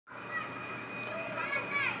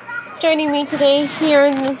Joining me today here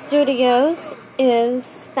in the studios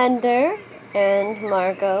is Fender and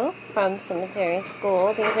Margot from Cemetery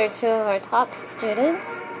School. These are two of our top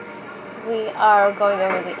students. We are going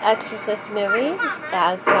over the Exorcist movie that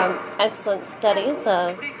has some excellent studies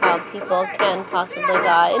of how people can possibly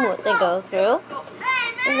die and what they go through.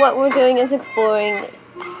 What we're doing is exploring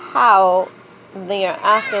how their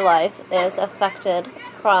afterlife is affected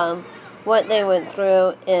from what they went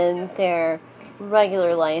through in their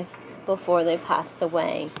regular life before they passed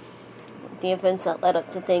away. The events that led up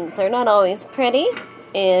to things are not always pretty,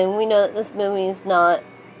 and we know that this movie is not,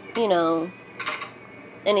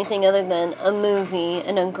 anything other than a movie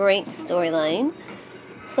and a great storyline.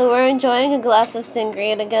 So we're enjoying a glass of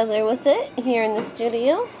sangria together with it here in the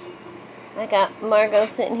studios. I got Margot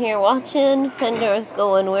sitting here watching. Fender is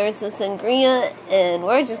going, "Where's the sangria?" And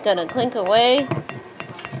we're just gonna clink away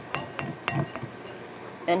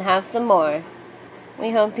and have some more. We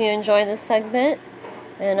hope you enjoy this segment.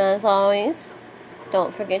 And as always,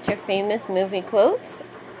 don't forget your famous movie quotes.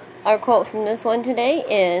 Our quote from this one today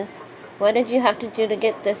is, "What did you have to do to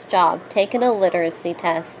get this job? Take an illiteracy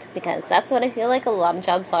test." Because that's what I feel like a lot of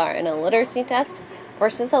jobs are, an illiteracy test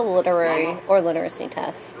versus a literary or literacy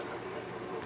test.